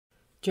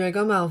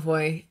Draco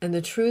Malfoy and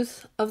the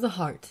Truth of the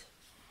Heart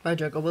by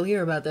Draco will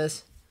hear about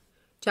this.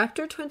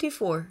 Chapter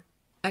 24,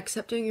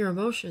 Accepting Your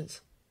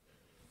Emotions.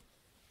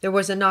 There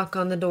was a knock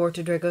on the door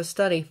to Draco's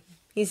study.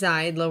 He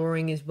sighed,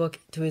 lowering his book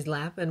to his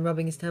lap and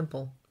rubbing his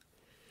temple.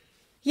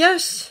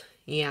 "Yes?"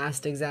 he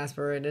asked,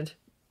 exasperated.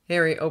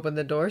 Harry opened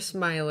the door,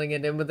 smiling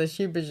at him with a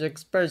sheepish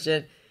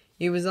expression.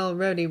 He was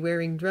already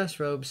wearing dress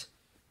robes.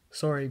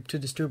 "Sorry to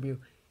disturb you,"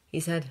 he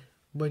said,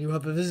 "but you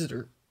have a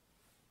visitor."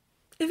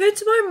 "If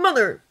it's my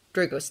mother,"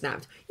 Draco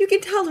snapped, "you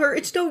can tell her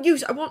it's no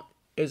use. I won't—"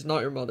 "It's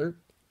not your mother,"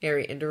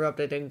 Harry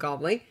interrupted him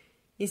calmly.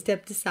 He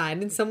stepped aside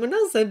and someone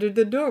else entered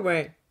the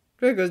doorway.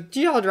 Draco's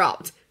jaw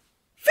dropped.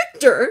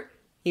 "Victor!"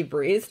 he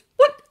breathed.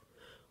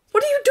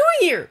 What are you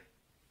doing here?"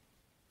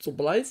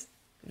 "Supplies?"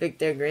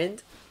 Victor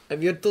grinned.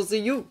 "I'm here to see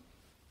you."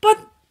 "But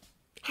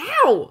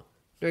how?"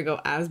 Draco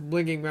asked,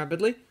 blinking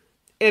rapidly.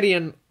 "Eddie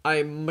and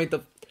I might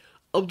have,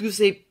 how do you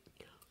say,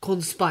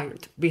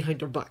 conspired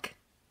behind your back."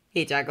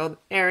 He chuckled.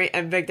 Harry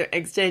and Victor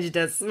exchanged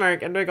a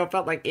smirk, and Draco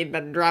felt like he'd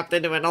been dropped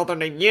into an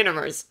alternate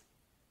universe.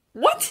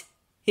 "What?"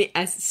 he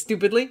asked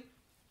stupidly.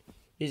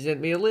 "He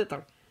sent me a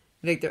letter,"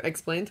 Victor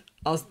explained.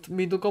 "Asked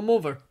me to come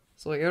over.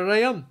 So here I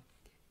am."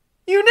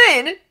 "You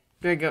did?"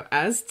 Draco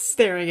asked,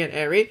 staring at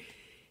Harry.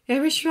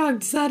 Harry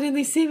shrugged,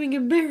 suddenly seeming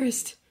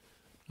embarrassed.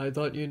 "I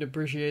thought you'd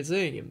appreciate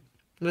seeing him,"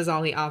 was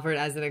all he offered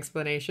as an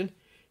explanation.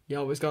 "You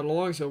always got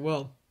along so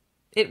well."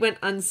 It went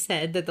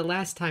unsaid that the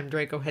last time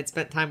Draco had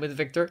spent time with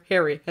Victor,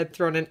 Harry had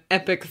thrown an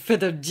epic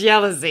fit of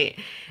jealousy,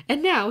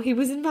 and now he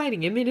was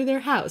inviting him into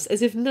their house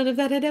as if none of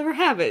that had ever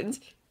happened.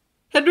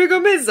 Had Draco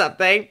missed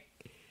something?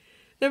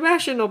 The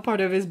rational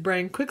part of his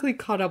brain quickly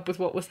caught up with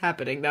what was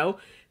happening, though.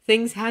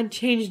 Things had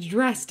changed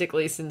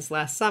drastically since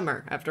last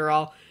summer. After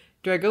all,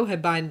 Draco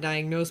had been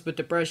diagnosed with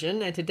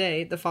depression, and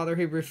today the father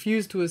he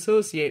refused to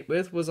associate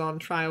with was on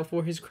trial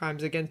for his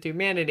crimes against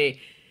humanity.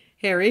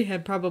 Harry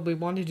had probably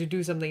wanted to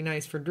do something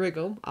nice for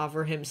Draco,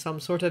 offer him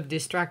some sort of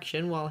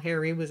distraction while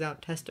Harry was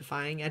out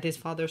testifying at his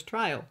father's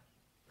trial.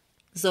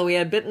 So he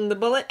had bitten the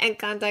bullet and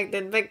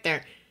contacted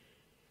Victor.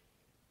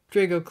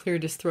 Draco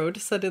cleared his throat,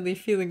 suddenly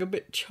feeling a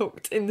bit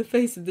choked in the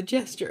face of the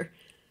gesture.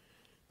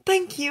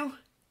 "Thank you,"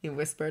 he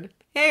whispered.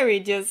 Harry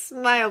just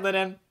smiled at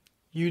him.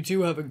 "You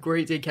two have a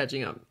great day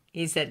catching up,"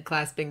 he said,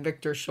 clasping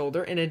Victor's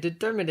shoulder in a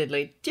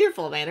determinedly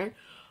cheerful manner.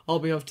 "I'll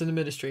be off to the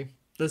ministry.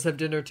 Let's have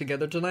dinner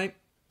together tonight."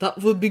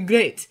 "That would be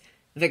great."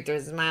 Victor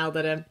smiled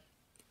at him.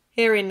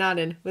 Harry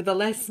nodded. With a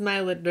last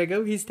smile at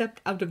Draco, he stepped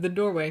out of the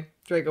doorway.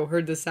 Draco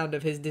heard the sound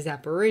of his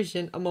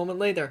disapprobation a moment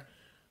later.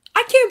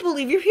 "I can't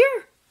believe you're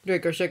here!"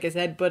 Draco shook his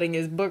head, putting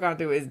his book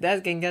onto his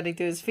desk and getting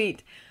to his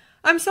feet.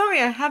 "I'm sorry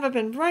I haven't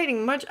been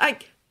writing much.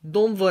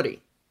 Don't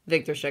worry."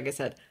 Victor shook his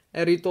head.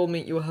 "Harry told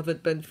me you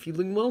haven't been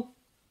feeling well."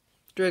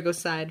 Draco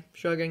sighed,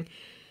 shrugging.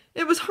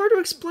 "It was hard to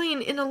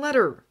explain in a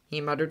letter,"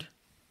 he muttered.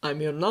 "I'm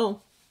here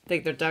now,"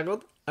 Victor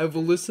chuckled. "I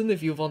will listen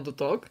if you want to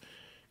talk,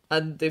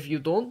 and if you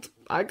don't,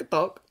 I can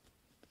talk."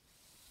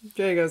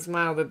 Draco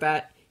smiled at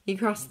that. He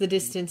crossed the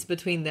distance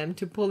between them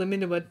to pull him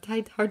into a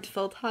tight,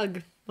 heartfelt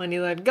hug. When he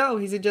let go,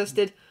 he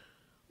suggested,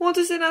 "Want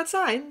to sit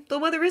outside? The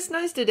weather is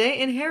nice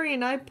today, and Harry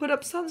and I put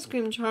up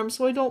sunscreen charms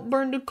so I don't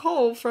burn the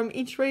coal from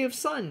each ray of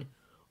sun."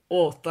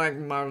 "Oh, thank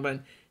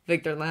Marlin,"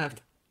 Victor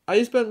laughed.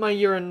 "I spent my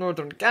year in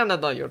northern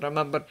Canada, you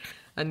remember.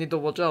 I need to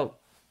watch out."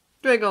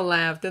 Draco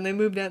laughed, and they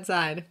moved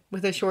outside,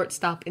 with a short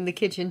stop in the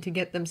kitchen to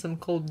get them some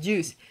cold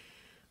juice.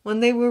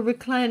 When they were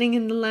reclining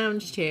in the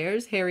lounge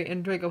chairs Harry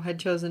and Draco had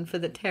chosen for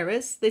the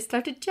terrace, they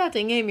started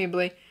chatting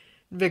amiably.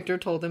 Victor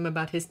told him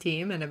about his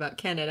team and about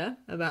Canada,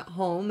 about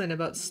home and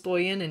about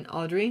Stoyan and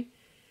Audrey.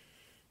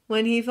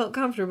 When he felt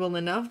comfortable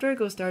enough,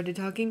 Draco started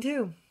talking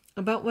too,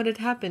 about what had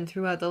happened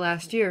throughout the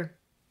last year.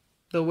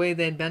 The way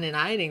they'd been in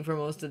hiding for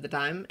most of the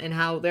time, and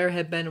how there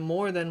had been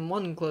more than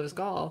one close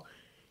call.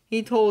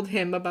 He told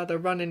him about the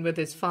run-in with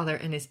his father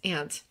and his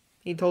aunt.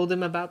 He told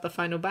him about the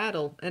final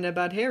battle, and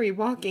about Harry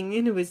walking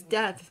into his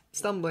death,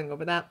 stumbling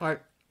over that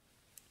part.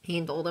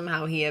 He told him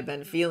how he had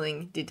been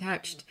feeling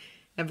detached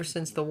ever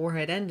since the war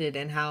had ended,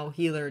 and how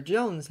Healer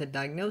Jones had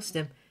diagnosed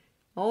him.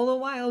 All the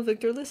while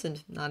Victor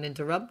listened, not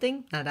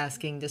interrupting, not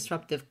asking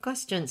disruptive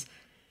questions.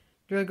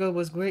 Draco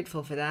was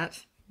grateful for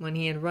that. When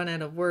he had run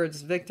out of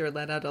words, Victor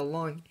let out a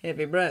long,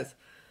 heavy breath.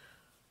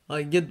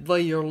 "I get why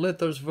your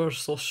letters were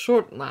so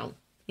short now,"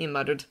 he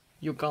muttered.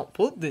 "You can't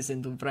put this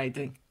into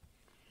writing."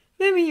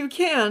 "Maybe you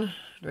can,"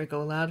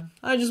 Draco allowed.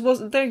 "I just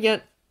wasn't there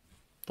yet."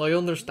 "I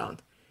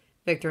understand."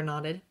 Victor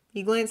nodded.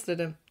 He glanced at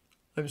him.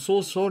 "I'm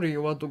so sorry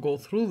you had to go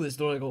through this,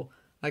 Draco.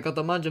 I can't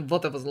imagine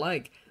what it was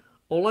like.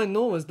 All I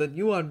know is that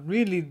you are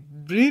really,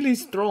 really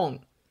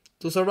strong.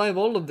 To survive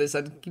all of this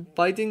and keep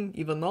fighting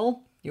even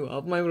now, you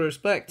have my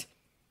respect."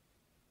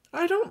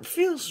 "I don't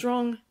feel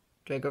strong,"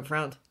 Draco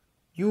frowned.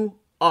 "You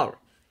are."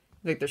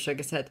 Victor shook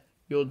his head.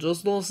 "You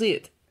just don't see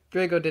it."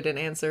 Draco didn't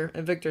answer,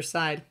 and Victor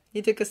sighed.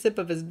 He took a sip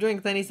of his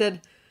drink, then he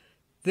said,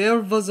 "There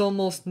was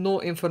almost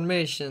no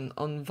information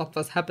on what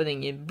was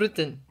happening in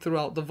Britain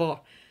throughout the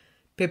war.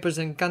 Papers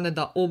in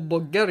Canada or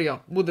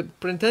Bulgaria wouldn't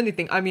print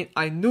anything. I mean,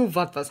 I knew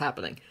what was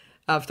happening.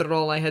 After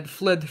all, I had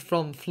fled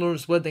from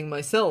Fleur's wedding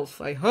myself.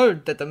 I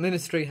heard that the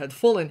ministry had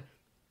fallen,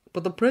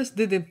 but the press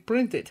didn't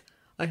print it.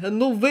 I had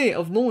no way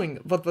of knowing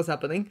what was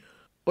happening,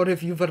 or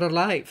if you were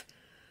alive.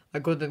 I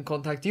couldn't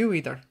contact you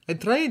either. I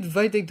tried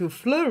writing to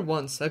Fleur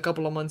once, a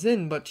couple of months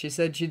in, but she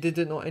said she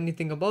didn't know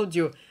anything about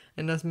you,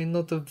 and asked me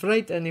not to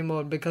write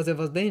anymore because it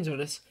was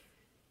dangerous.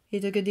 He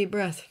took a deep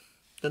breath.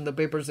 Then the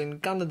papers in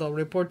Canada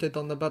reported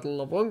on the Battle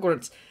of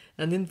Horcrux,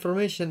 and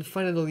information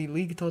finally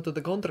leaked out of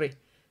the country.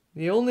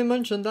 They only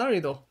mentioned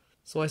Harry, though,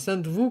 so I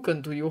sent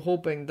Vulcan to you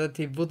hoping that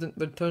he wouldn't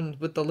return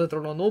with the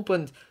letter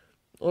unopened,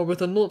 or with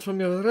a note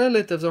from your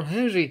relatives or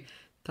Harry,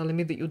 telling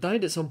me that you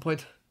died at some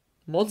point,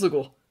 months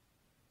ago.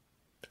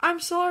 I'm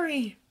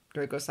sorry,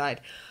 Draco sighed.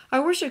 I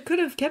wish I could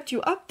have kept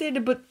you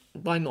updated, but...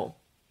 I know,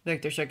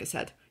 Victor shook his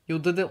head. You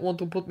didn't want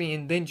to put me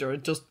in danger,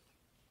 it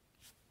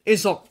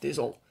sucked, is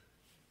all.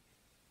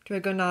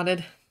 Draco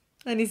nodded,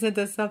 and he sent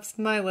a soft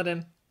smile at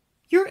him.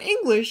 Your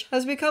English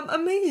has become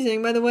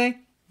amazing, by the way,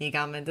 he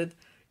commented.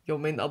 You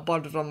mean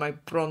apart from my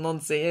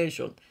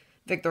pronunciation?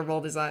 Victor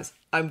rolled his eyes.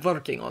 I'm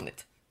working on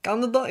it.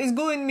 Canada is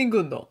going me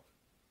good, though.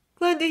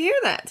 Glad to hear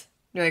that,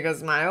 Draco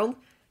smiled.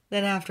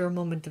 Then after a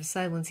moment of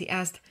silence, he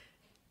asked,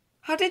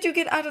 How did you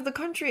get out of the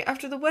country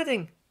after the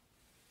wedding?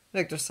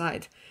 Victor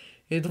sighed.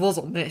 It was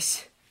a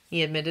mess,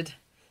 he admitted.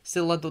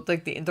 Still had to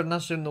take the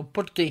international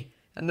port key,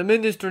 and the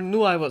minister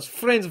knew I was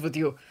friends with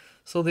you,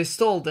 so they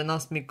stalled and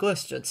asked me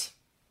questions.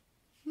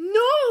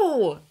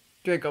 No!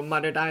 Draco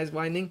muttered, eyes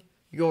widening.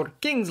 Your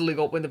Kingsley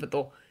got wind of it,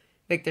 though.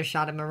 Victor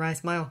shot him a wry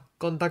smile.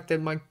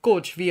 Contacted my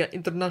coach via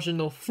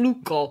international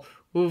fluke call,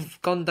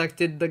 who've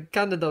contacted the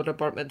Canada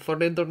Department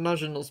for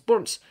International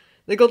Sports.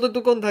 They got into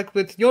contact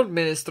with your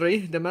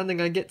ministry, demanding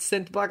I get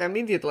sent back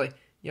immediately.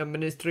 Your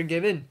ministry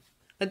gave in.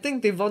 I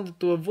think they wanted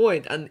to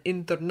avoid an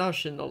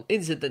international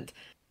incident,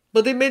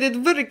 but they made it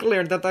very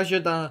clear that I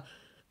should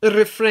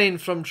refrain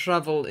from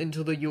travel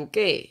into the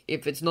UK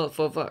if it's not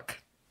for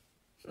work.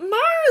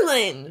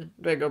 Marlin!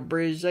 Draco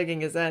breathed, shaking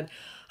his head.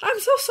 I'm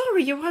so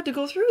sorry you had to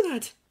go through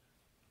that.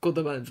 Could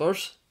have been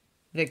worse.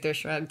 Victor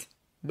shrugged.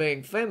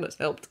 Being famous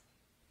helped.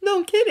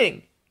 No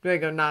kidding.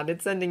 Draco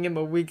nodded, sending him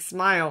a weak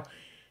smile.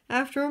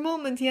 After a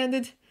moment, he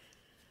ended,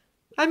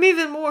 I'm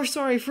even more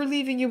sorry for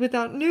leaving you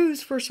without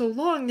news for so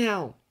long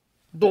now.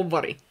 Don't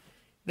worry.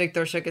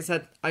 Victor shook his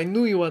head. I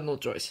knew you had no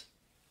choice.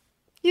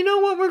 You know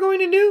what we're going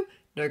to do?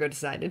 Draco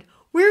decided.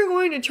 We're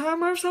going to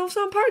charm ourselves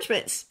on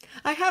parchments.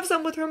 I have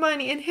some with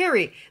Hermione and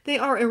Harry. They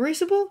are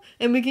erasable,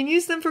 and we can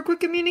use them for quick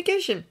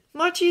communication.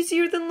 Much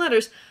easier than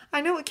letters. I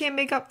know it can't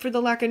make up for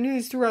the lack of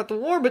news throughout the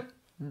war, but...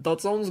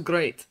 That sounds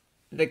great.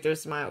 Victor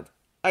smiled.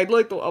 I'd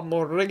like to have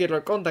more regular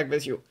contact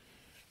with you.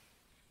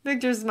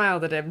 Victor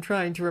smiled at him,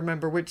 trying to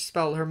remember which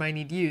spell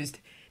Hermione'd used.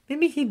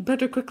 Maybe he'd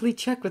better quickly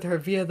check with her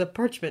via the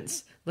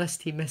parchments,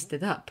 lest he messed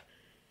it up.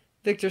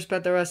 Victor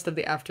spent the rest of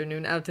the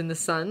afternoon out in the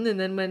sun, and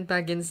then went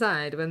back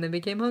inside when they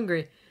became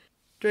hungry.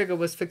 Draco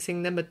was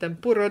fixing them a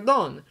tempura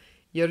don.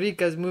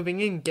 Eureka's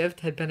moving-in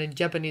gift had been a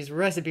Japanese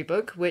recipe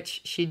book,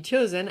 which she'd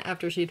chosen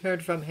after she'd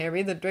heard from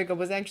Harry that Draco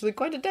was actually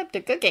quite adept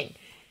at cooking.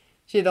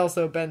 She'd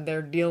also been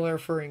their dealer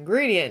for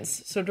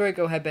ingredients, so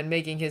Draco had been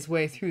making his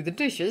way through the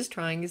dishes,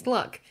 trying his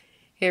luck.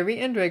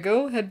 Harry and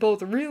Draco had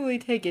both really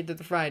taken to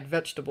the fried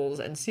vegetables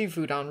and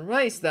seafood on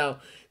rice, though,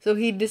 so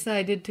he'd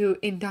decided to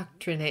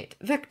indoctrinate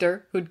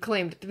Victor, who'd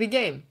claimed to be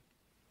game.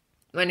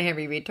 When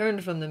Harry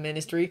returned from the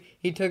ministry,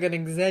 he took an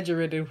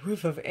exaggerated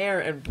whiff of air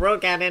and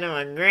broke out into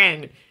a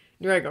grin.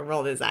 Draco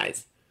rolled his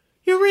eyes.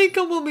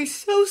 Eureka will be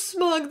so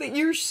smug that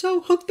you're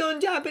so hooked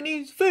on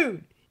Japanese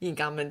food, he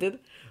commented.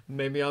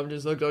 Maybe I'm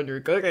just hooked on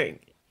your cooking,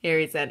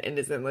 Harry said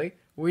innocently.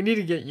 We need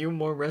to get you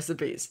more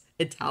recipes.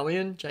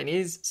 Italian,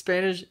 Chinese,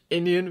 Spanish,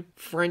 Indian,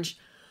 French.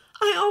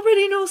 I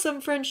already know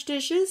some French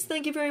dishes,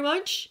 thank you very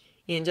much,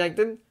 he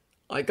injected.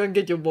 I can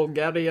get you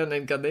Bulgarian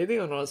and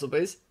Canadian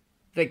recipes.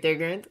 Victor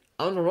grinned.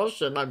 And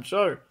Russian, I'm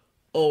sure.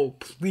 Oh,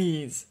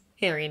 please.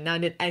 Harry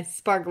nodded, eyes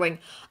sparkling.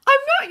 I'm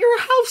not your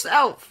house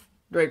elf,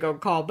 Draco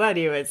called, but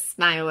he was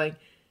smiling.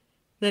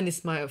 Then his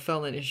smile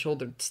fell and his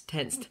shoulders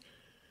tensed.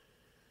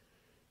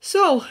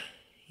 So,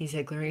 he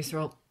said, clearing his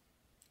throat,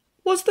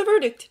 what's the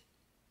verdict?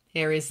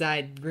 Harry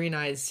sighed, green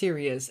eyes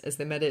serious as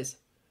they met his.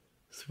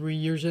 3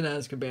 years in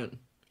Azkaban,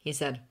 he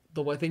said,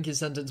 though I think his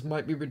sentence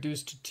might be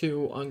reduced to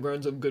 2 on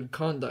grounds of good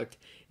conduct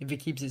if he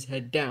keeps his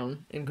head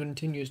down and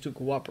continues to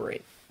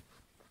cooperate.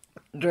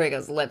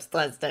 Draco's lips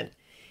twisted.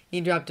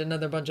 He dropped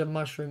another bunch of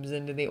mushrooms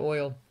into the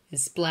oil. It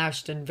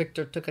splashed and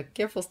Victor took a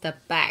careful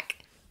step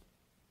back.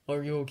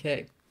 Are you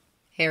okay?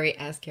 Harry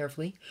asked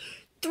carefully.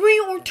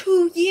 3 or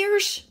 2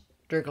 years?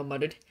 Draco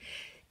muttered.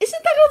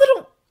 Isn't that a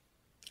little...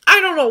 I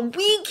don't know,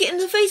 weak in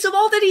the face of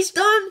all that he's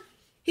done?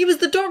 He was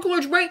the Dark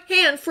Lord's right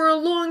hand for a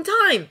long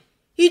time.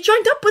 He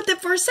joined up with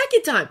it for a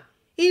second time.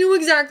 He knew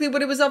exactly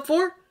what it was up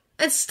for.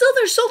 And still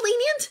they're so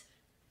lenient?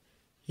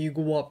 He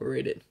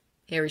cooperated.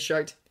 Harry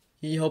shrugged.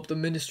 He helped the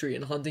Ministry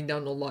in hunting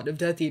down a lot of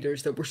Death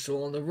Eaters that were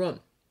still on the run.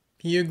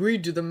 He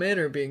agreed to the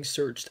manor being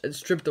searched and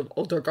stripped of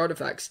all dark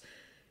artifacts.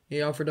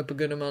 He offered up a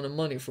good amount of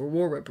money for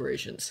war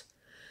reparations.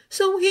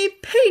 So he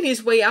paid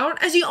his way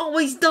out, as he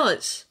always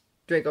does.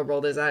 Draco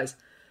rolled his eyes.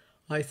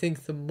 I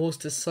think the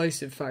most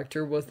decisive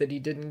factor was that he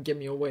didn't give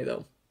me away,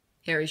 though.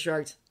 Harry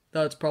shrugged.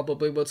 That's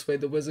probably what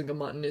swayed the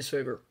Wizengamot in his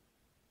favor.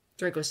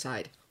 Draco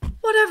sighed.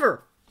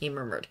 Whatever, he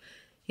murmured.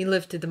 He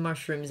lifted the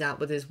mushrooms out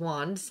with his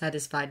wand,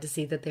 satisfied to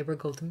see that they were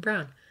golden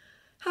brown.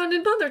 How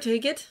did Mother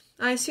take it?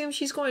 I assume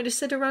she's going to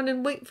sit around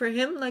and wait for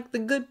him like the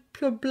good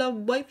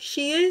pure-blood wife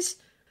she is?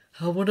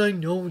 How would I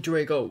know,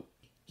 Draco?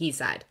 He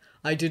sighed.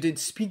 I didn't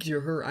speak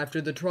to her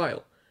after the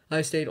trial.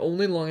 I stayed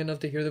only long enough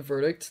to hear the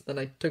verdict, then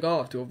I took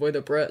off to avoid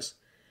the press.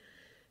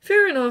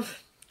 Fair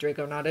enough,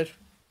 Draco nodded.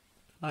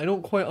 I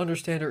don't quite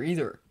understand her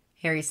either.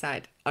 Harry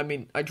sighed. I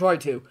mean, I tried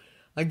to.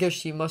 I guess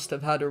she must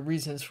have had her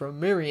reasons for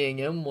marrying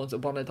him once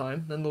upon a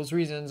time, and those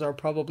reasons are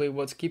probably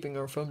what's keeping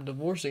her from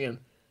divorcing him.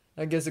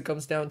 I guess it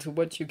comes down to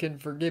what you can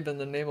forgive in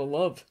the name of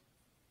love.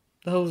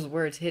 Those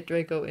words hit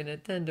Draco in a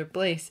tender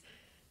place.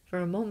 For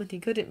a moment he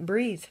couldn't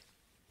breathe.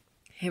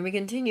 Harry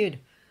continued.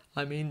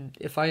 I mean,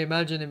 if I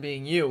imagine it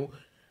being you,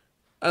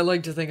 I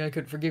like to think I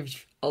could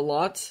forgive a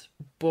lot,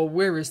 but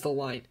where is the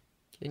line?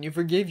 Can you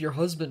forgive your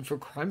husband for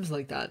crimes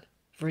like that?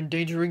 For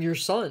endangering your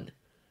son?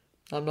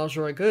 I'm not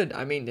sure I could.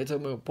 I mean, it's a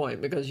moot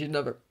point because you'd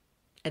never...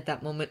 At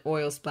that moment,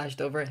 oil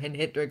splashed over and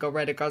hit Draco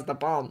right across the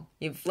palm.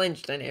 He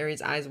flinched and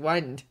Harry's eyes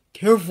widened.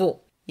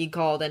 Careful! He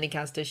called and he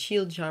cast a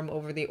shield charm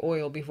over the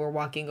oil before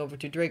walking over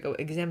to Draco,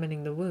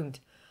 examining the wound.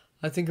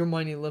 I think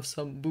Hermione left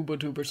some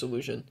booba-tuber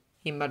solution,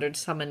 he muttered,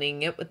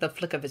 summoning it with the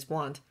flick of his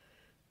wand.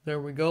 There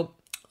we go.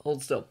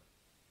 Hold still.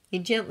 He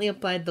gently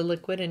applied the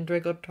liquid and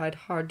Draco tried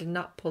hard to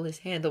not pull his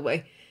hand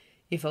away.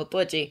 He felt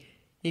twitchy.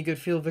 He could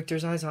feel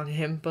Victor's eyes on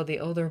him, but the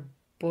other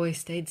boy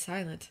stayed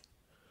silent.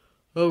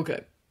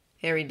 Okay,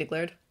 Harry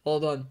declared. All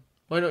done.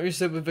 Why don't you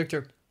sit with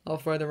Victor? I'll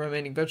fry the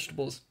remaining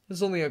vegetables.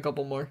 There's only a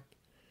couple more.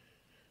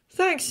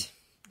 Thanks,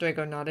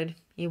 Draco nodded.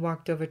 He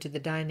walked over to the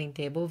dining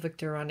table,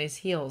 Victor on his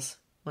heels.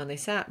 When they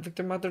sat,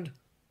 Victor muttered,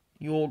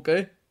 You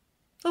okay?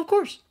 Of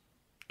course,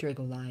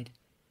 Draco lied.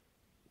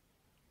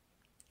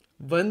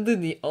 When did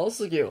he ask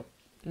you?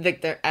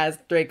 Victor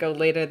asked Draco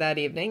later that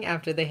evening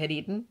after they had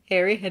eaten.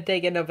 Harry had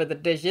taken over the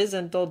dishes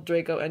and told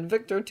Draco and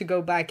Victor to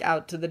go back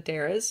out to the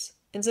terrace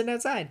and sit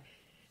outside.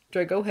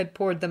 Draco had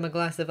poured them a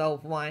glass of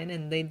elf wine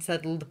and they'd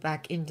settled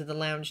back into the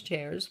lounge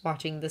chairs,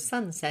 watching the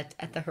sunset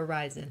at the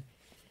horizon.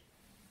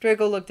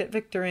 Draco looked at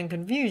Victor in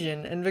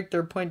confusion, and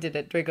Victor pointed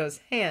at Draco's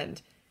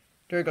hand.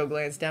 Draco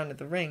glanced down at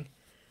the ring.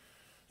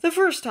 The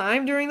first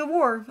time during the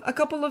war, a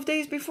couple of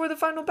days before the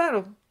final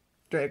battle,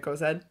 Draco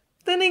said.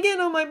 Then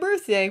again on my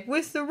birthday,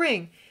 with the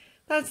ring.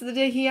 That's the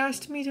day he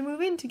asked me to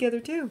move in together,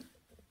 too.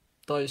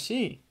 I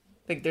see.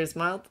 Victor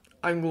smiled.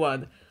 I'm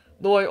glad,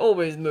 though I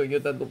always knew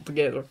you'd end up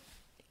together.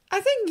 I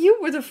think you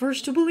were the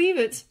first to believe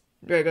it.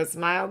 Draco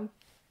smiled.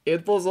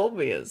 It was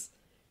obvious.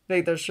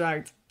 Victor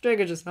shrugged.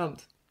 Draco just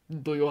humped.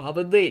 Do you have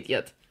a date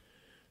yet?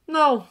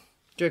 No.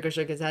 Draco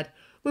shook his head.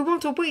 We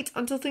want to wait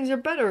until things are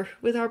better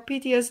with our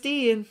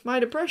PTSD and my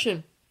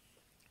depression.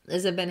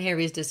 This had been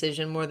Harry's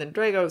decision more than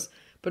Draco's,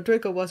 but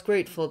Draco was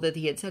grateful that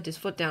he had set his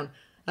foot down.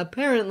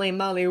 Apparently,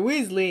 Molly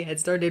Weasley had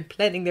started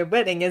planning their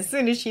wedding as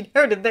soon as she'd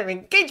heard of their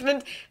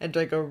engagement, and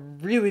Draco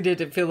really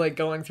didn't feel like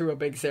going through a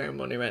big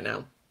ceremony right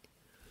now.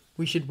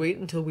 We should wait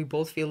until we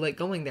both feel like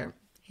going there,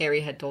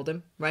 Harry had told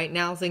him. Right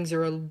now, things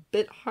are a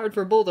bit hard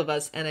for both of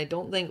us, and I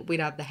don't think we'd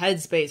have the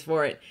headspace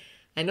for it.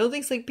 I know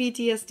things like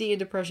PTSD and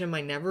depression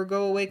might never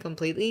go away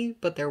completely,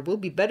 but there will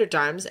be better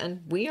times,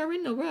 and we are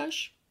in no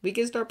rush. We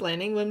can start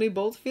planning when we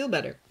both feel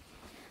better.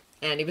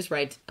 And he was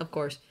right, of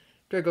course.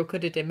 Draco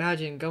couldn't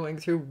imagine going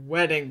through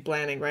wedding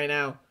planning right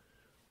now.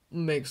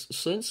 Makes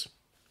sense,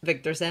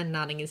 Victor said,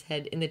 nodding his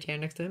head in the chair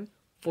next to him.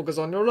 Focus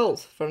on your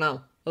health for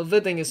now. A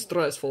wedding is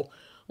stressful.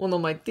 One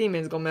of my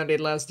teammates got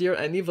married last year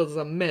and it was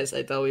a mess,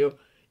 I tell you.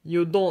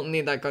 You don't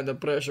need that kind of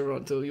pressure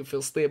until you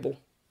feel stable.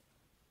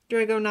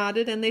 Draco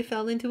nodded and they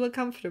fell into a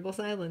comfortable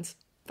silence.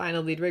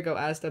 Finally, Draco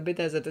asked, a bit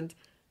hesitant,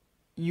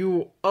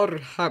 You are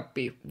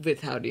happy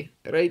with Harry,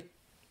 right?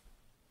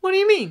 What do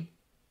you mean?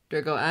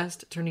 Draco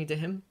asked, turning to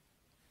him.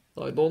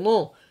 I don't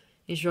know.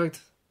 He shrugged.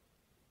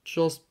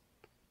 Just,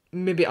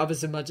 maybe I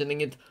was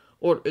imagining it,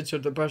 or it's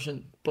your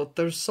depression, but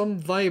there's some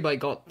vibe I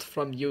got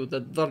from you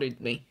that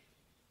worried me.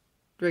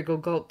 Draco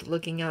gulped,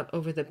 looking out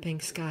over the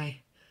pink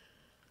sky.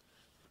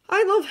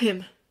 I love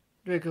him,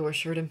 Draco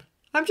assured him.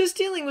 I'm just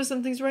dealing with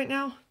some things right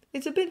now.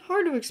 It's a bit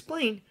hard to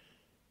explain,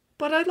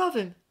 but I love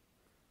him.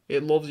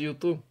 It loves you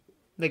too,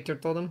 Victor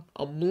told him.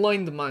 A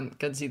blind man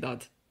can see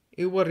that.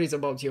 He worries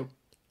about you.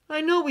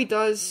 I know he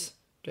does,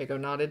 Draco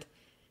nodded.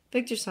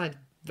 Victor sighed.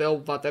 Well,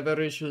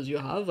 whatever issues you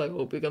have, I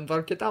hope you can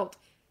work it out,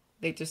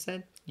 Victor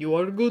said. You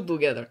are good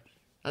together,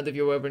 and if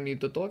you ever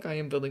need to talk, I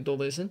am willing to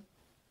listen.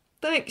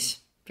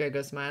 Thanks,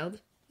 Draco smiled.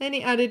 Then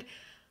he added,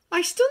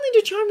 I still need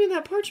to charm you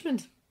that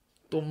parchment.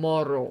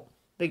 Tomorrow,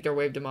 Victor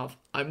waved him off.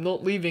 I'm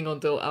not leaving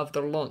until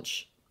after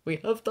lunch. We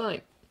have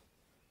time.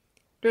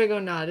 Draco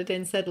nodded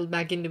and settled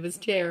back into his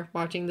chair,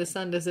 watching the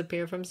sun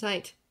disappear from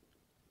sight.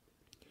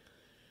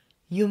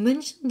 You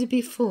mentioned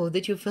before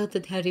that you felt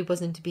that Harry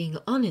wasn't being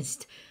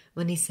honest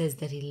when he says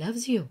that he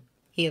loves you,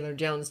 Healer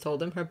Jones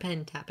told him, her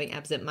pen tapping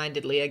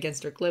absent-mindedly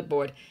against her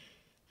clipboard.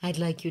 "I'd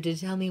like you to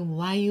tell me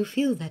why you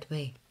feel that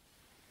way."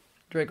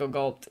 Draco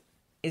gulped,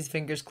 his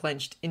fingers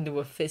clenched into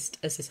a fist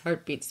as his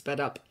heartbeat sped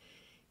up.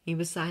 He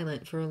was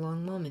silent for a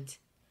long moment.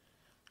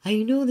 "I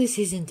know this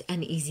isn't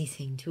an easy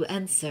thing to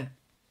answer,"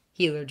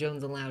 Healer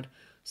Jones allowed.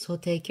 "so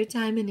take your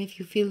time, and if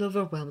you feel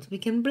overwhelmed, we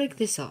can break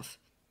this off."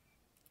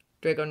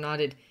 Draco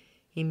nodded.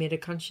 He made a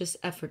conscious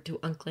effort to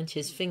unclench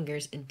his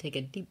fingers and take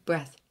a deep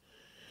breath.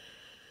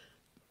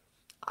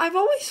 "I've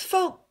always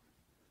felt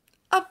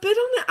a bit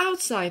on the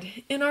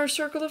outside in our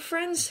circle of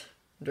friends,"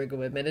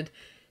 Draco admitted.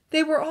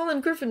 "They were all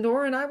in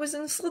Gryffindor and I was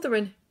in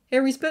Slytherin.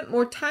 Harry spent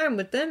more time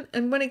with them,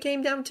 and when it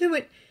came down to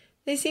it,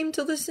 they seemed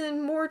to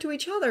listen more to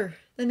each other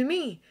than to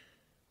me.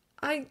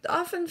 I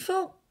often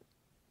felt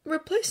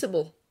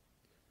replaceable."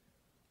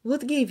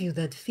 "What gave you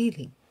that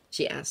feeling?"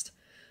 she asked.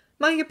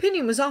 "My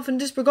opinion was often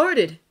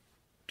disregarded,"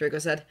 Draco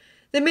said.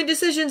 "They made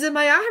decisions in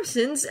my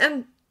absence,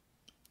 and—"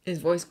 His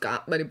voice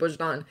got, but he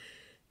pushed on.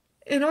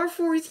 "In our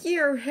 4th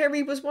year,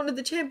 Harry was one of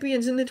the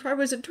champions in the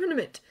Triwizard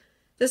Tournament.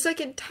 The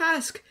second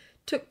task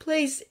took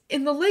place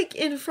in the lake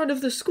in front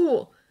of the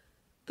school.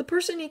 The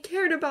person he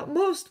cared about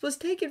most was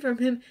taken from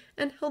him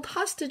and held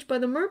hostage by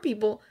the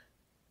merpeople.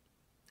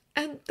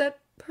 And that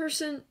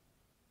person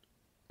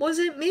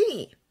wasn't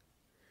me."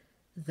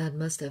 "That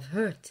must have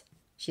hurt,"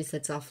 she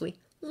said softly.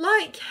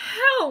 "Like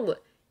hell!"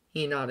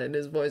 He nodded,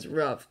 his voice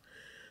rough.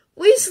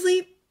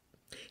 "Weasley,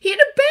 he had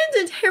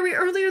abandoned Harry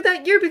earlier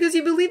that year because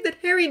he believed that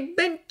Harry had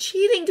been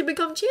cheating to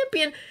become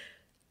champion,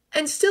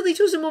 and still he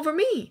chose him over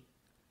me.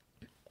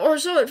 Or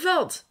so it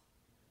felt."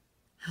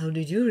 "How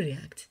did you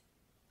react?"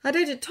 "I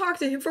had to talk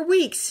to him for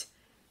weeks."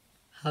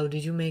 "How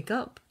did you make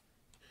up?"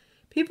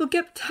 "People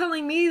kept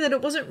telling me that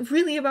it wasn't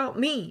really about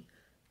me,"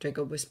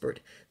 Draco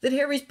whispered. "That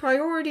Harry's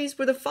priorities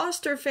were the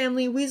foster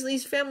family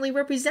Weasley's family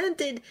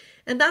represented,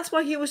 and that's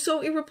why he was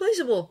so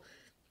irreplaceable.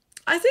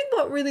 I think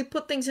what really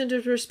put things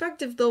into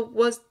perspective, though,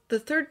 was the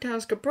third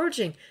task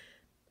approaching.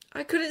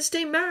 I couldn't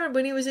stay mad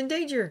when he was in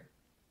danger."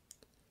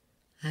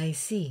 "I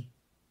see."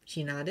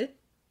 She nodded.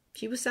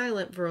 She was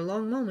silent for a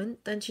long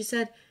moment, then she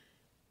said,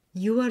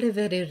 "You are a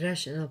very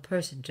rational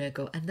person,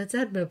 Draco, and that's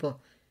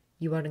admirable.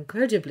 You are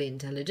incredibly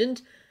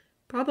intelligent,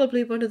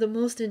 probably one of the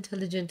most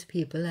intelligent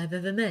people I've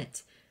ever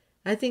met.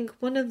 I think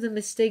one of the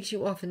mistakes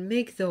you often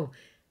make, though,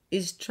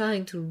 is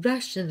trying to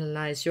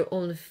rationalize your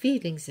own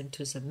feelings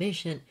into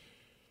submission.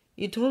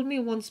 You told me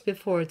once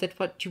before that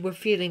what you were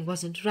feeling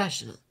wasn't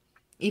rational.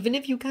 Even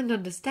if you can't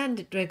understand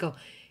it, Draco,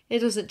 it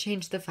doesn't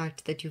change the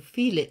fact that you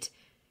feel it.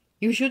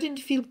 You shouldn't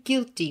feel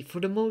guilty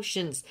for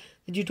emotions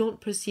that you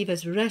don't perceive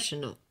as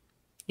rational.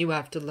 You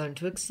have to learn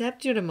to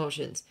accept your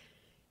emotions.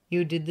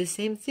 You did the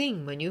same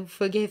thing when you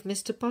forgave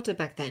Mr. Potter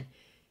back then.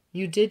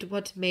 You did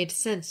what made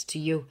sense to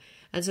you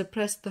and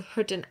suppressed the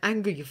hurt and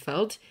anger you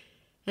felt,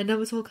 and now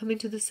it's all coming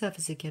to the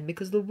surface again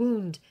because the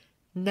wound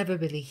never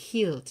really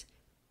healed."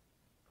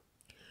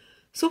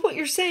 "So what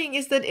you're saying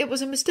is that it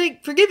was a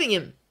mistake forgiving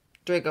him?"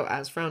 Draco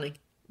asked, frowning.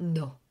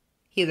 "No."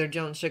 Healer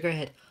Jones shook her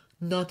head.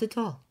 "Not at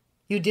all.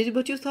 You did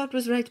what you thought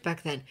was right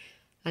back then,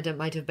 and it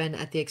might have been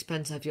at the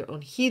expense of your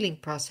own healing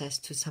process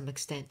to some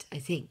extent, I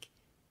think."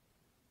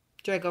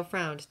 Draco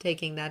frowned,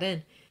 taking that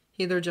in.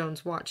 Healer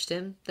Jones watched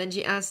him. Then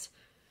she asked,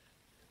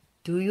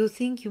 "Do you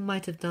think you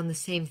might have done the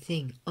same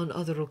thing on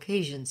other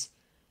occasions?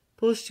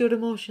 Post your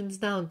emotions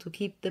down to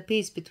keep the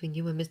peace between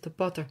you and Mr.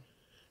 Potter?"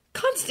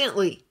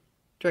 "Constantly,"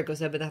 Draco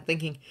said without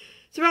thinking.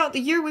 "Throughout the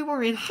year we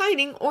were in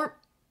hiding, or—"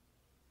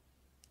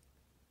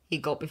 He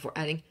gulped before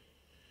adding,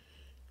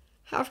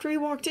 "after he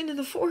walked into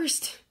the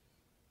forest."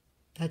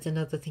 "That's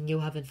another thing you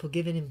haven't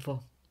forgiven him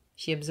for,"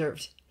 she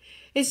observed.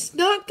 "It's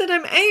not that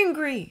I'm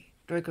angry,"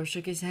 Draco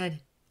shook his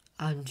head.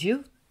 "Aren't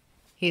you?"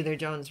 Healer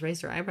Jones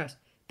raised her eyebrows.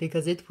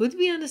 "Because it would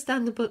be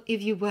understandable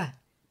if you were.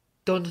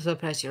 Don't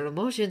suppress your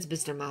emotions,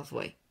 Mr.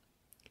 Malfoy."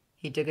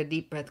 He took a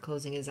deep breath,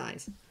 closing his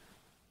eyes.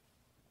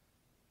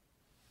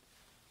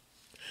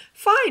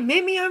 "Fine,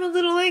 maybe I'm a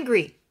little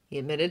angry," he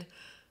admitted.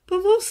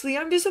 "But mostly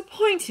I'm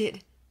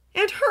disappointed.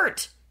 And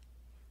hurt."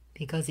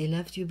 "Because he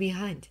left you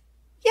behind?"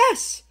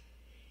 "Yes."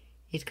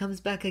 "It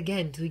comes back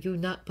again to you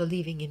not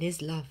believing in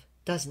his love,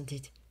 doesn't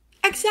it?"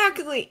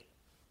 "Exactly."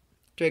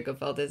 Draco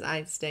felt his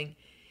eyes sting.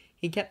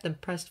 He kept them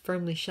pressed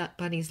firmly shut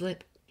by his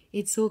lip.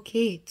 "It's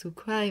okay to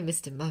cry,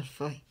 Mr.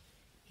 Malfoy,"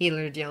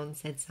 Healer Jones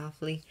said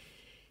softly.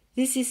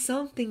 "This is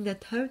something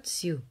that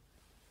hurts you.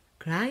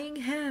 Crying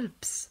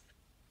helps."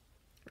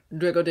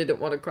 Draco didn't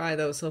want to cry,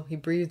 though, so he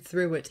breathed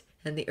through it,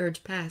 and the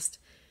urge passed.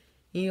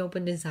 He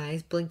opened his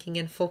eyes, blinking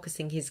and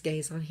focusing his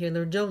gaze on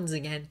Healer Jones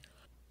again.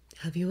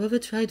 "Have you ever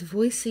tried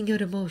voicing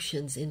your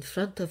emotions in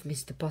front of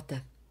Mr.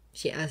 Potter?"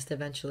 she asked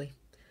eventually.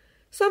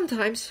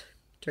 "Sometimes,"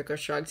 Draco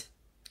shrugged.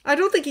 "I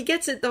don't think he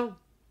gets it, though."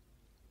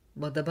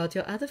 "What about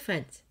your other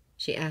friends?"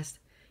 she asked.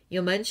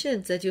 "You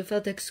mentioned that you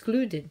felt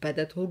excluded by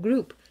that whole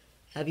group.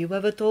 Have you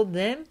ever told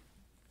them?"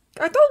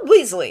 "I told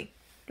Weasley,"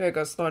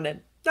 Draco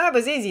snorted. "That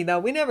was easy, though.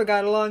 We never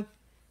got along."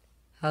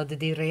 "How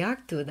did he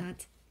react to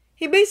that?"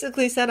 "He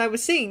basically said I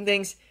was seeing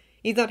things.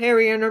 He thought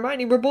Harry and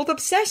Hermione were both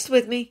obsessed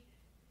with me."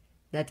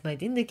 That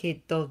might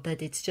indicate, though,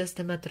 that it's just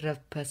a matter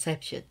of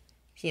perception.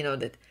 She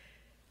nodded.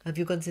 Have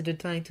you considered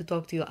trying to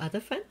talk to your other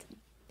friend,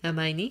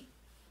 Hermione?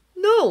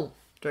 No,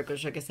 Draco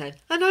shook his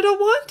head, and I don't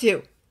want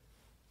to.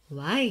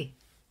 Why?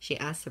 She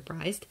asked,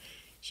 surprised.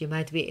 She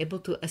might be able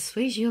to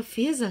assuage your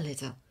fears a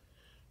little.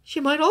 She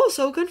might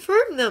also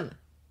confirm them,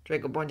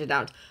 Draco pointed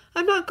out.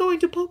 I'm not going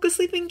to poke a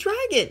sleeping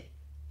dragon.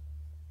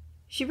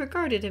 She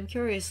regarded him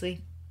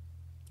curiously.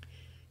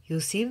 You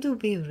seem to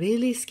be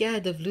really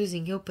scared of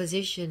losing your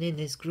position in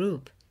this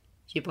group,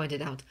 she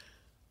pointed out.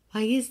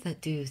 Why is that,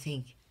 do you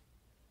think?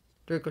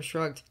 Draco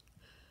shrugged.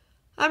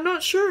 I'm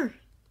not sure,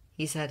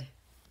 he said.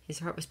 His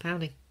heart was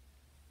pounding.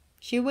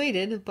 She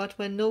waited, but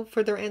when no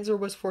further answer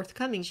was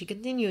forthcoming, she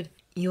continued.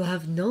 You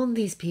have known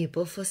these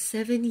people for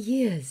 7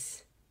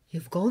 years.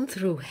 You've gone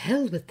through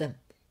hell with them.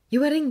 You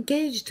were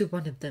engaged to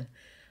one of them,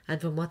 and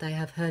from what I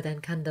have heard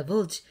and can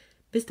divulge,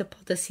 Mr.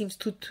 Potter seems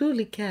to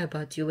truly care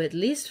about you, at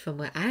least from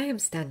where I am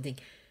standing.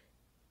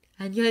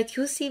 And yet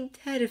you seem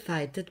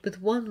terrified that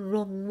with one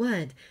wrong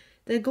word,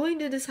 they're going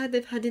to decide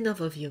they've had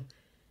enough of you.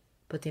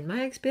 But in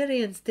my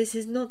experience, this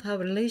is not how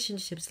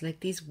relationships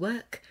like these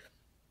work.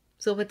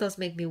 So it does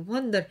make me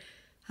wonder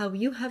how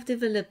you have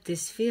developed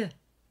this fear.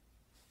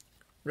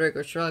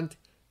 Draco shrugged.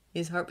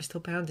 His heart was still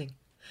pounding.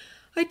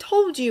 I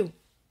told you,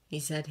 he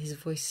said, his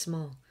voice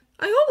small.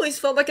 I always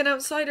felt like an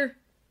outsider.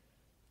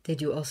 Did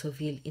you also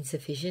feel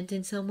insufficient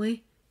in some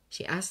way?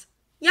 She asked.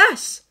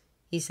 Yes,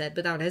 he said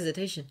without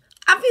hesitation.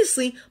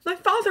 Obviously, my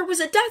father was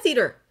a Death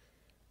Eater.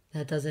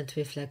 That doesn't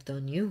reflect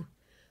on you.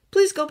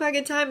 Please go back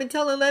in time and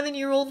tell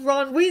 11-year-old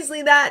Ron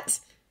Weasley that.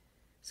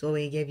 So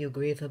he gave you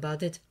grief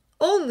about it?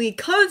 Only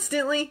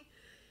constantly.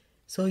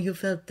 So you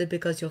felt that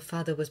because your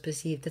father was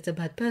perceived as a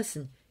bad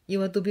person,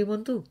 you had to be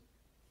one too?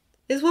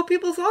 Is what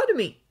people thought of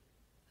me.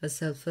 A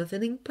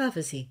self-fulfilling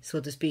prophecy, so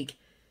to speak.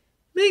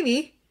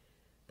 Maybe.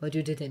 But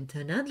you didn't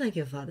turn out like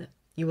your father.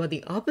 You were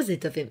the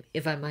opposite of him,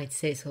 if I might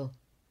say so,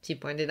 she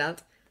pointed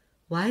out.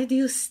 Why do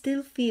you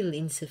still feel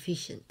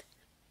insufficient?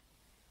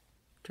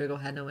 Draco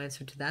had no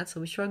answer to that,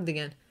 so he shrugged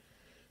again.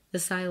 The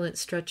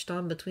silence stretched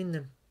on between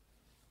them.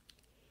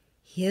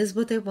 Here's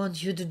what I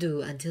want you to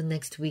do until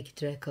next week,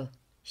 Draco,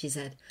 she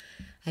said.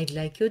 I'd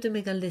like you to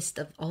make a list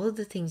of all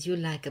the things you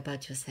like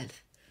about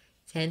yourself.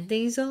 10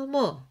 things or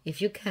more,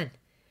 if you can.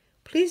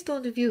 Please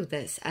don't view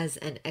this as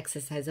an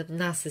exercise of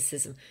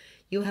narcissism.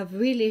 You have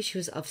real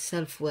issues of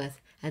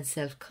self-worth and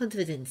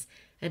self-confidence,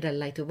 and I'd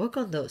like to work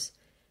on those.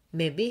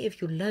 Maybe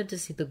if you learn to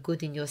see the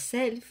good in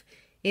yourself,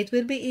 it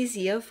will be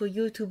easier for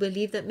you to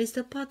believe that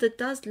Mr. Potter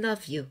does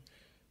love you,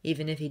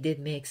 even if he did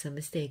make some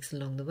mistakes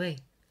along the way.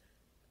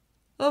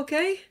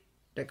 Okay,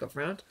 Draco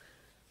frowned.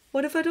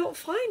 What if I don't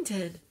find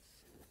 10?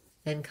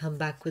 Then come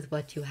back with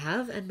what you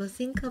have and we'll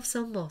think of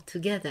some more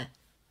together,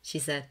 she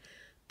said.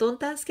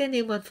 Don't ask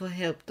anyone for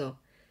help, though.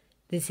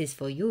 This is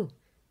for you.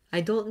 I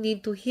don't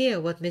need to hear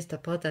what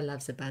Mr. Potter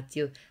loves about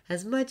you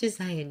as much as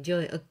I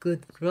enjoy a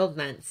good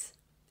romance.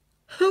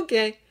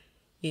 Okay,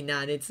 he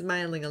nodded,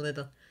 smiling a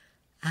little.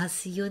 I'll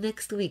see you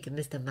next week,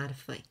 Mr.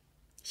 Malfoy.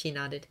 She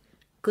nodded.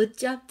 Good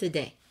job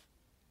today.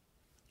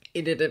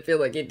 He didn't feel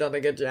like he'd done a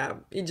good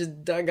job. He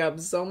just dug up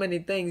so many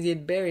things he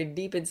had buried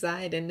deep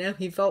inside, and now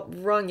he felt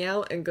wrung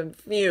out and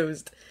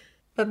confused.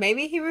 But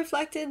maybe, he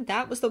reflected,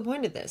 that was the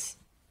point of this.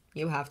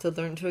 You have to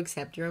learn to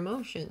accept your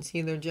emotions,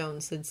 Healer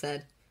Jones had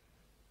said.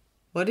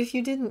 What if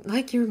you didn't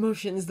like your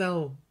emotions,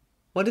 though?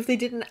 What if they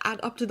didn't add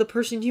up to the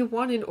person you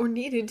wanted or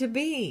needed to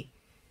be?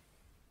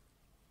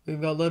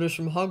 We've got letters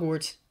from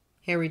Hogwarts,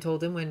 Harry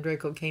told him when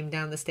Draco came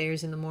down the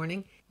stairs in the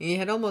morning. He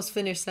had almost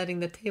finished setting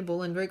the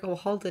table, and Draco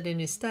halted in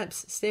his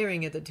steps,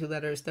 staring at the 2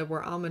 letters that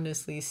were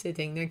ominously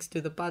sitting next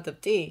to the pot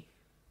of tea.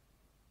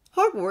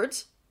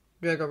 Hogwarts,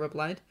 Draco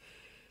replied.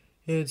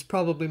 It's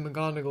probably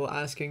McGonagall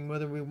asking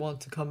whether we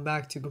want to come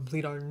back to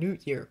complete our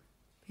Newt year.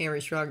 Harry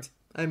shrugged.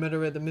 I met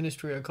her at the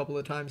Ministry a couple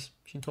of times.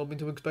 She told me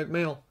to expect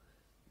mail.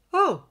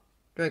 Oh,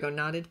 Draco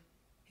nodded.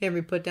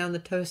 Harry put down the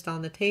toast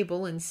on the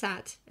table and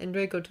sat, and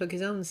Draco took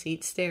his own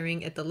seat,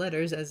 staring at the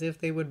letters as if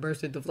they would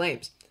burst into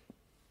flames.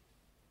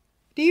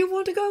 Do you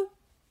want to go?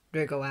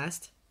 Draco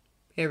asked.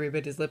 Harry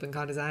bit his lip and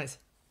caught his eyes.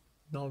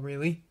 Not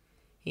really,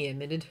 he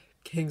admitted.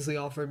 Kingsley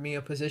offered me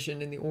a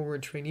position in the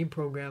Auror trainee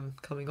program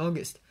coming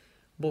August.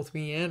 Both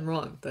me and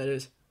Ron, that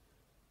is.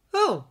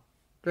 Oh,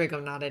 Draco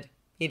nodded.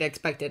 He'd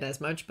expected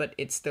as much, but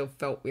it still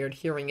felt weird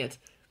hearing it.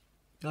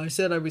 I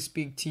said I would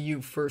speak to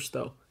you first,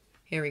 though,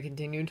 Harry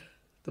continued.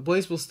 The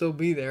place will still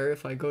be there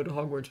if I go to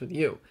Hogwarts with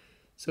you.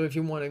 So if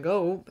you want to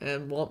go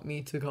and want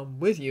me to come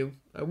with you,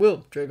 I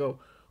will, Draco.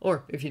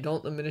 Or if you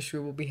don't, the Ministry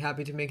will be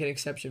happy to make an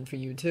exception for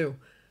you, too.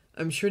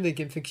 I'm sure they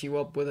can fix you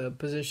up with a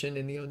position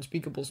in the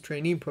Unspeakables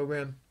trainee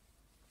program.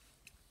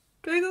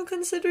 Draco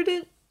considered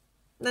it,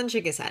 then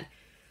shook his head.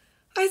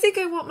 I think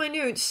I want my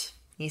notes,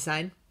 he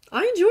sighed.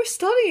 I enjoy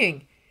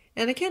studying,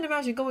 and I can't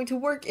imagine going to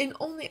work in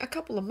only a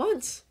couple of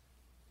months.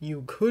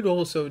 You could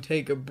also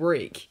take a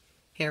break,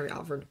 Harry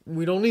offered.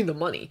 We don't need the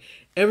money.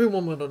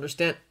 Everyone would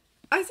understand.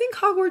 I think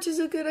Hogwarts is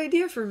a good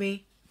idea for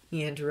me,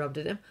 he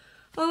interrupted him.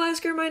 I'll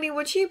ask Hermione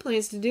what she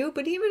plans to do,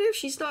 but even if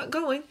she's not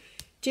going,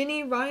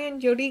 Ginny,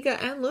 Ryan,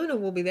 Eureka, and Luna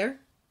will be there.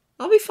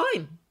 I'll be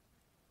fine.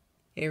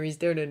 Harry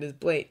stared at his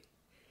plate.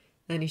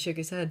 Then he shook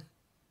his head.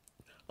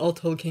 I'll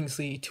tell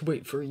Kingsley to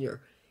wait for a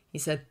year, he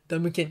said.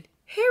 Then we can...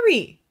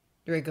 Harry!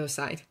 Draco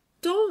sighed.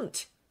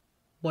 Don't!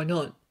 Why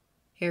not?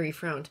 Harry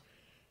frowned.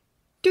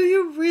 Do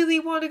you really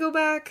want to go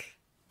back?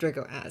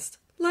 Draco asked.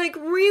 Like,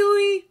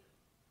 really?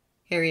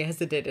 Harry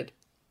hesitated.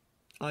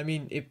 I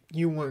mean, if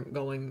you weren't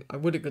going, I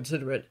wouldn't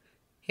consider it,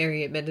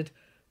 Harry admitted.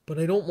 But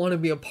I don't want to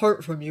be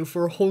apart from you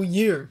for a whole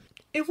year.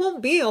 It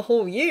won't be a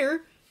whole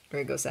year,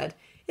 Draco said.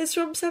 It's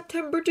from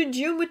September to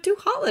June with 2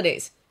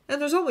 holidays.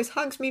 And there's always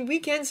Hogsmeade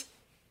weekends.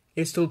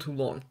 It's still too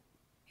long.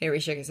 Harry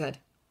shook his head.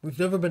 We've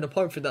never been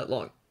apart for that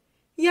long.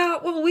 Yeah,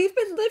 well, we've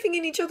been living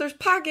in each other's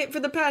pocket for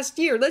the past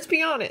year, let's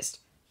be honest.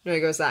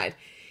 Draco sighed.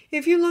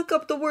 If you look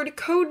up the word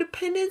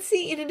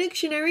codependency in a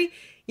dictionary,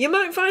 you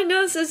might find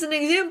us as an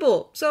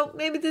example. So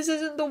maybe this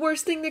isn't the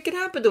worst thing that could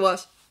happen to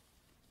us.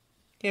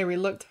 Harry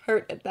looked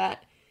hurt at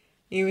that.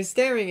 He was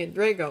staring at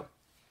Draco.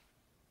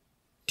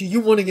 Do you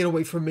want to get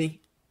away from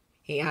me?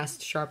 He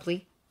asked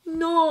sharply.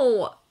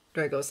 No,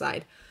 Draco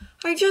sighed.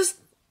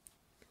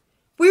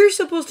 We're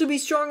supposed to be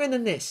stronger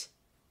than this.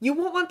 You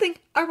want one thing,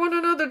 I want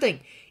another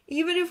thing.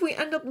 Even if we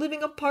end up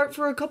living apart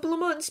for a couple of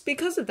months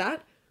because of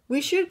that, we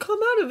should come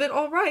out of it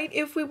all right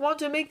if we want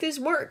to make this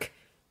work.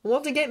 We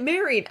want to get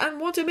married and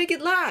want to make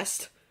it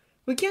last.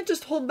 We can't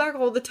just hold back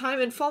all the time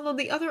and follow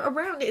the other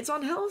around. It's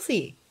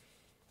unhealthy.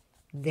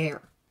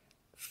 There.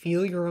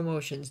 Feel your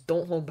emotions.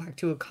 Don't hold back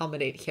to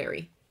accommodate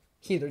Harry.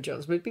 Heather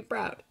Jones would be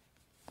proud.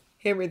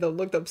 Harry, though,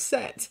 looked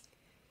upset.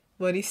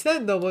 What he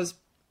said, though, was...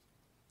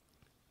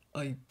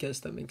 I guess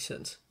that makes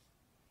sense.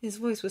 His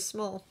voice was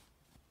small.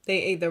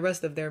 They ate the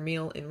rest of their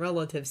meal in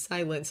relative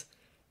silence.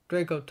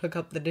 Draco took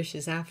up the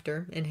dishes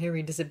after, and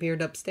Harry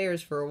disappeared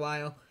upstairs for a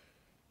while.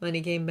 When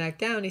he came back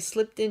down, he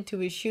slipped into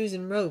his shoes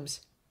and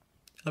robes.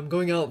 I'm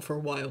going out for a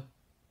while,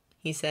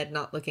 he said,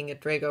 not looking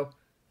at Draco.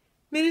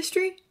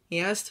 Ministry? He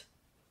asked.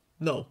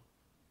 No,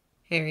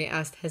 Harry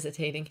asked,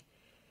 hesitating.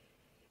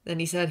 Then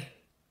he said,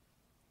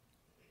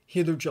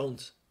 Heather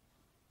Jones.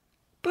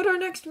 But our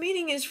next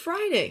meeting is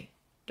Friday,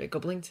 Draco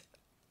blinked.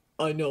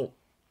 I know,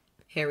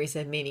 Harry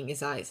said, meeting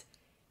his eyes.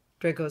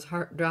 Draco's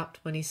heart dropped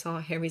when he saw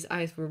Harry's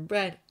eyes were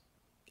red.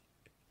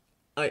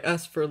 I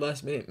asked for a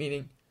last-minute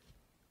meeting.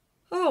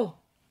 Oh,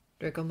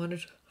 Draco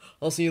muttered.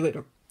 I'll see you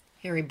later.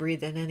 Harry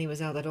breathed, and then he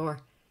was out the door.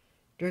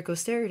 Draco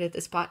stared at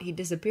the spot he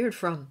disappeared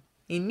from.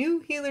 He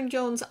knew Heather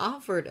Jones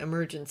offered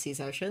emergency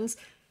sessions,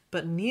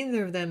 but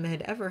neither of them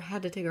had ever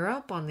had to take her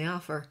up on the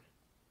offer.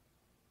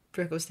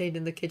 Draco stayed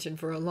in the kitchen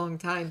for a long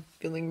time,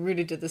 feeling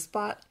rooted to the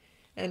spot,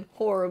 and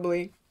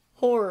horribly,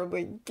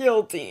 horribly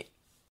guilty.